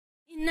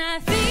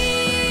Hi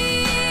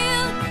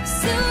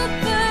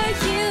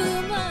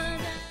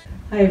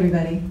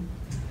everybody.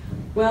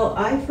 Well,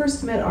 I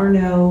first met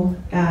Arnoux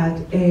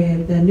at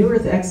the New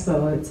Earth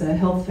Expo. It's a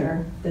health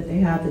fair that they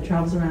have that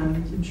travels around.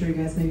 I'm sure you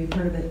guys maybe have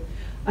heard of it.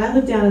 I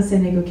live down in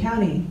San Diego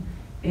County,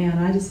 and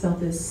I just felt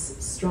this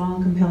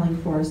strong,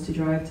 compelling force to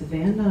drive to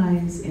Van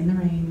Nuys in the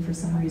rain for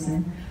some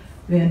reason.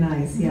 Van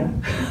Nuys, yeah.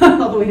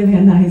 All the way to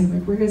Van Nuys. I'm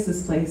like, where is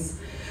this place?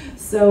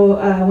 So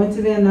I went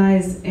to Van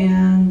Nuys,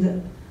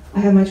 and I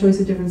had my choice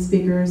of different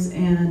speakers,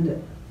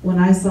 and when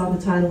I saw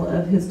the title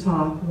of his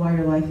talk, Why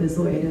Your Life Is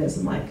the Way It Is,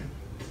 I'm like,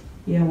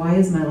 yeah, why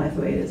is my life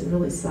the way it is? It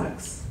really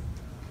sucks.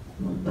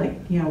 Like,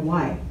 yeah,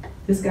 why?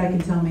 This guy can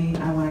tell me,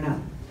 I want to know.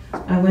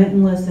 I went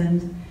and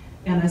listened,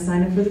 and I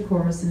signed up for the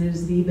course, and it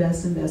is the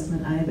best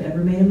investment I have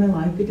ever made in my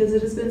life because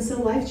it has been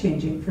so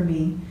life-changing for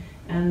me.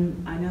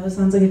 And I know this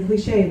sounds like a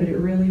cliche, but it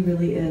really,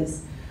 really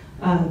is.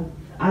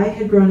 I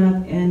had grown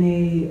up in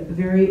a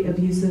very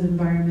abusive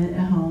environment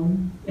at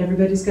home.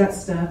 Everybody's got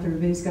stuff,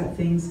 everybody's got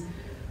things.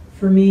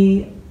 For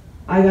me,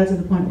 I got to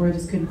the point where I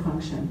just couldn't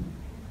function.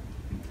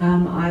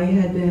 I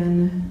had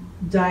been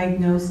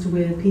diagnosed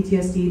with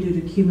PTSD due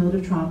to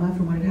cumulative trauma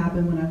from what had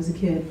happened when I was a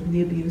kid, from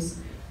the abuse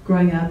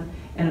growing up.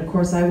 And of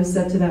course, I was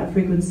set to that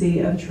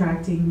frequency of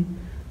attracting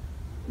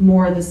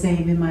more of the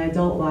same in my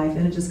adult life.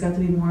 And it just got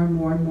to be more and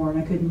more and more.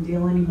 And I couldn't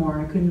deal anymore.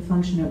 I couldn't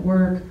function at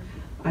work.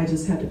 I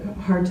just had a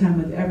hard time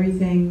with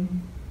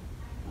everything.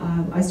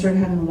 I started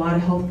having a lot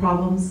of health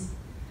problems.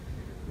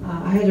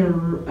 I had to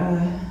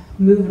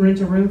move and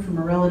rent a room from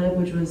a relative,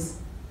 which was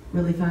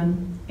really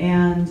fun.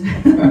 And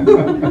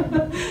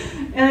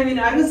and I mean,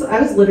 I was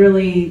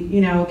literally, you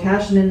know,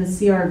 cashing in the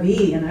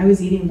CRV, and I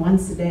was eating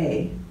once a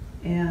day,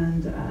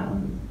 and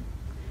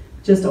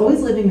just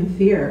always living in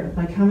fear.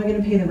 Like, how am I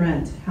going to pay the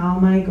rent? How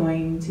am I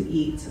going to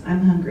eat? I'm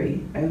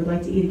hungry. I would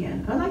like to eat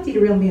again. I would like to eat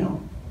a real meal.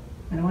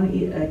 I don't want to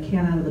eat a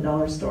can out of the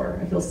dollar store.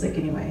 I feel sick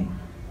anyway.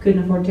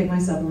 Couldn't afford to take my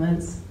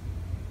supplements.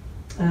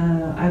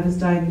 I was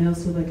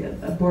diagnosed with like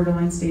a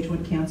borderline stage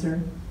 1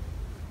 cancer.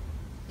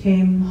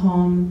 Came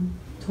home,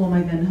 told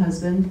my then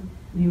husband,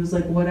 and he was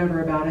like,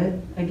 whatever about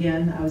it.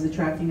 Again, I was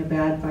attracting a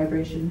bad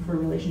vibration for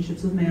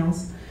relationships with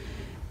males.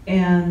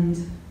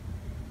 And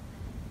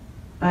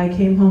I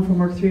came home from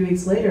work 3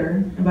 weeks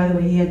later, and by the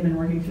way, he had been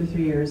working for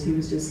 3 years. He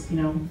was just, you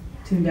know,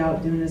 tuned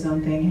out, doing his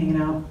own thing, hanging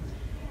out.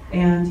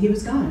 And he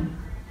was gone.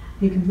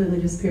 He completely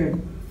disappeared.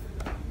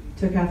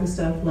 Took half the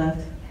stuff,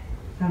 left.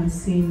 Haven't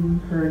seen,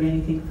 heard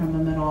anything from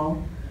him at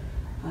all.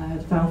 I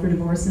had to file for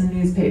divorce in a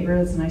newspaper.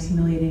 It's a nice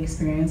humiliating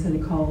experience. I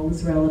had to call all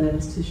his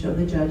relatives to show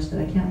the judge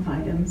that I can't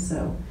find him.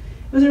 So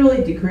it was a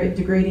really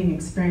degrading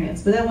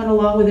experience. But that went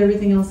along with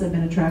everything else I've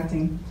been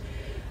attracting.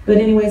 But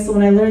anyway, so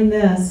when I learned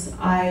this,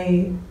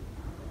 I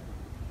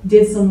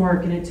did some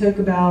work, and it took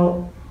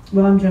about,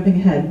 well, I'm jumping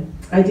ahead.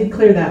 I did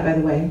clear that, by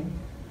the way.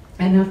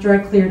 And after I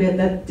cleared it,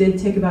 that did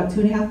take about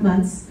 2.5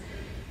 months.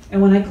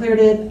 And when I cleared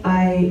it,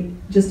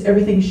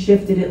 everything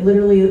shifted. It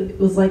literally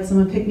was like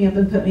someone picked me up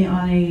and put me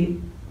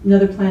on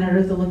another planet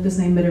Earth that looked the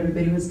same, but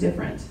everybody was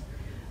different.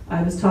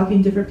 I was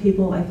talking to different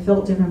people. I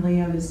felt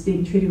differently. I was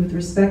being treated with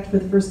respect for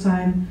the first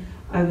time.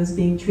 I was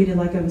being treated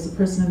like I was a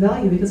person of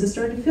value because I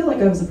started to feel like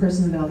I was a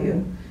person of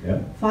value.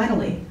 Yeah.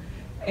 Finally.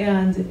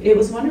 And it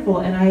was wonderful.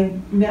 And I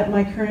met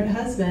my current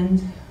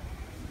husband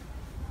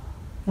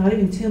not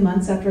even 2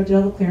 months after I did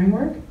all the clearing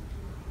work.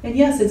 And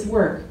yes, it's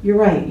work. You're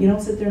right. You don't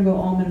sit there and go,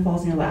 oh, and it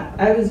falls in your lap.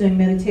 I was doing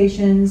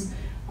meditations.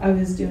 I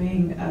was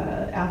doing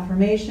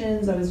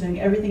affirmations. I was doing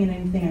everything and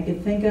anything I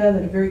could think of. I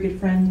had a very good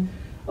friend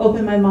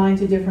open my mind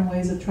to different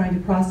ways of trying to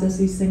process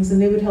these things,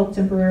 and they would help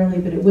temporarily,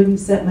 but it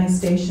wouldn't set my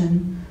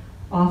station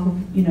off of,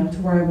 you know, to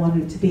where I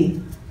wanted it to be.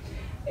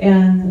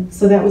 And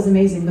so that was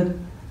amazing.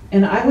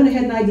 And I went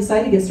ahead and I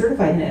decided to get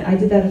certified in it. I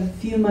did that a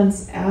few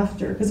months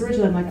after, because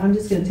originally I'm like, I'm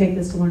just going to take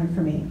this to learn it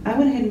for me. I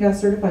went ahead and got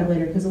certified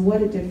later because of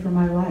what it did for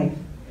my life.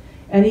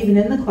 And even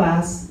in the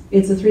class,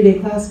 it's a 3-day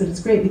class, but it's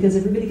great because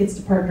everybody gets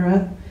to partner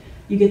up.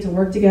 You get to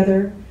work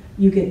together.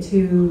 You get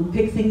to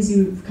pick things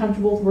you're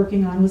comfortable with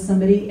working on with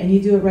somebody, and you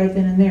do it right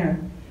then and there.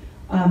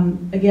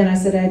 Again, I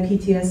said I had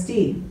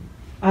PTSD.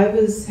 I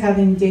was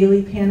having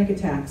daily panic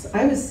attacks.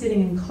 I was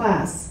sitting in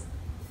class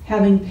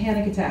having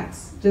panic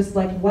attacks, just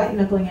like white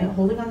knuckling it,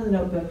 holding onto the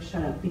notebook,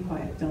 shut up, be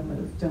quiet, don't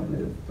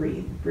move,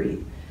 breathe,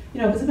 breathe.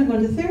 You know, because I've been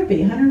going to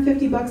therapy,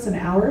 $150 an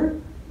hour,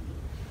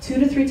 2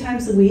 to 3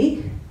 times a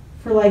week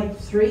for like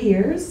 3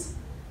 years,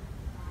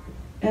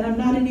 and I'm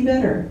not any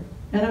better.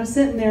 And I'm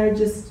sitting there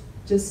just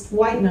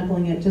white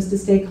knuckling it just to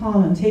stay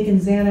calm. I'm taking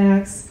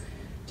Xanax,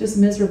 just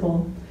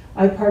miserable.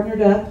 I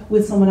partnered up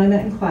with someone I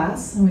met in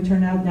class, and we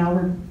turned out now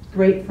we're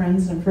great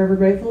friends, and I'm forever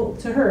grateful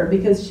to her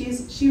because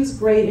she was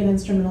great and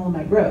instrumental in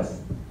my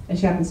growth. And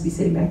she happens to be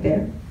sitting back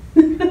there.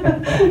 She's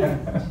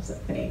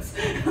like, thanks.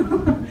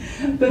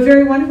 But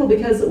very wonderful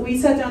because we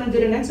sat down and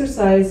did an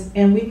exercise,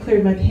 and we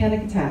cleared my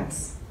panic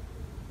attacks.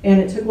 And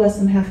it took less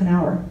than half an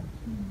hour.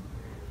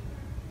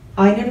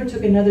 I never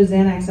took another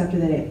Xanax after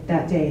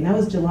that day, and that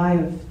was July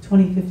of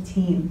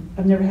 2015.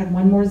 I've never had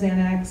one more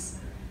Xanax.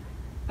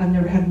 I've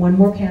never had one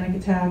more panic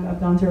attack. I've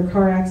gone through a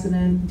car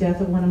accident,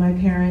 death of one of my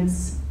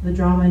parents, the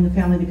drama in the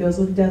family that goes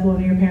with the death of one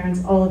of your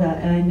parents, all of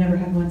that, and I never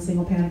had one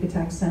single panic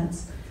attack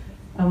since.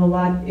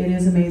 It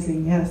is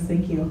amazing, yes,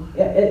 thank you.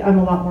 I'm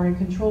a lot more in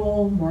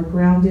control, more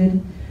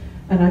grounded,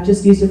 and I've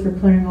just used it for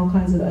clearing all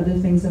kinds of other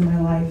things in my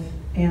life.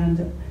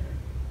 And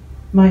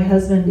my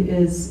husband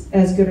is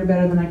as good or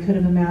better than I could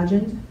have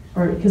imagined,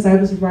 because I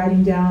was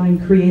writing down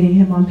and creating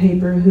him on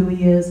paper, who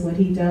he is, what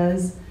he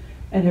does,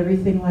 and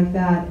everything like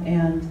that,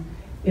 and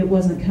it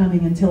wasn't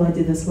coming until I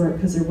did this work,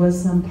 because there was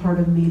some part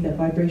of me that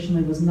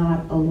vibrationally was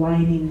not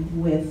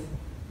aligning with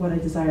what I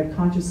desired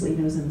consciously, and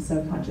it was in the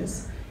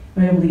subconscious.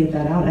 I'm able to get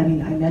that out. I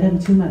mean, I met him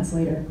 2 months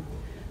later.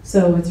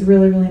 So it's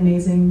really, really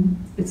amazing.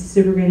 It's a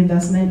super great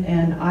investment,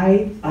 and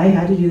I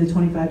had to do the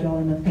 $25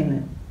 a month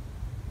payment,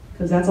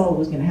 because that's all that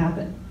was going to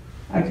happen.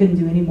 I couldn't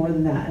do any more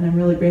than that, and I'm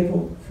really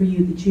grateful for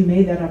you that you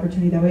made that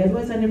opportunity that way.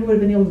 Otherwise, I never would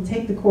have been able to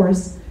take the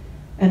course,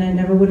 and I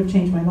never would have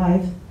changed my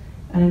life,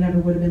 and I never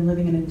would have been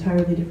living an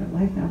entirely different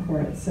life now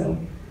for it. So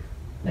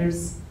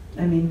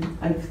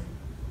I've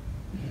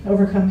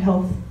overcome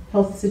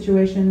health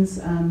situations.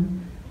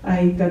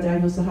 I got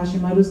diagnosed with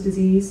Hashimoto's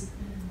disease,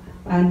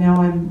 and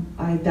now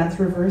that's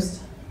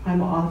reversed.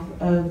 I'm off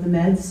of the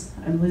meds.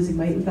 I'm losing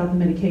weight without the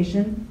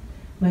medication.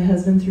 My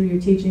husband, through your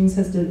teachings,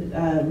 has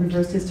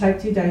reversed his type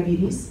 2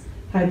 diabetes,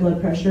 high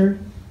blood pressure,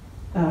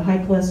 high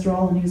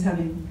cholesterol, and he was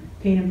having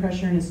pain and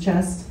pressure in his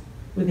chest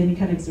with any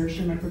kind of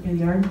exertion like working in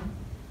the yard.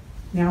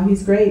 Now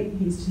he's great.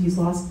 He's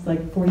lost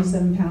like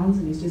 47 pounds,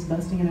 and he's just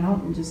busting it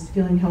out and just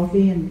feeling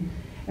healthy, and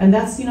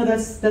that's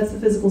the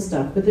physical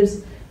stuff. But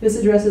this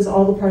addresses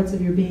all the parts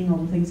of your being, all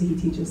the things that he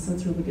teaches. So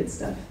it's really good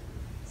stuff.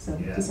 So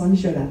just wanted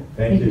to share that.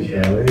 Thank you,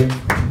 Shelly.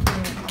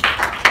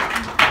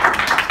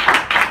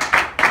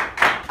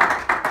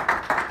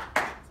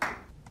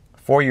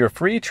 For your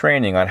free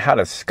training on how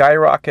to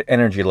skyrocket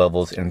energy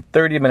levels in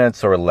 30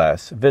 minutes or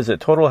less, visit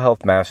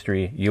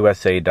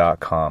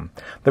TotalHealthMasteryUSA.com.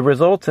 The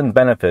results and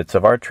benefits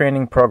of our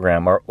training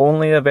program are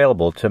only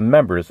available to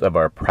members of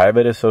our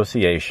private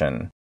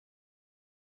association.